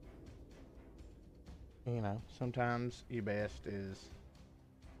 You know, sometimes your best is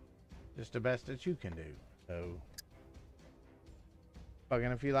just the best that you can do. So,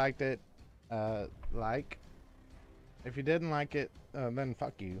 fucking if you liked it, like. If you didn't like it, then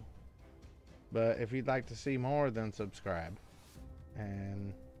fuck you. But if you'd like to see more, then subscribe.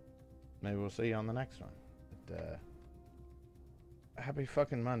 And maybe we'll see you on the next one. But, happy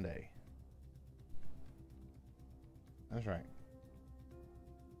fucking Monday. That's right.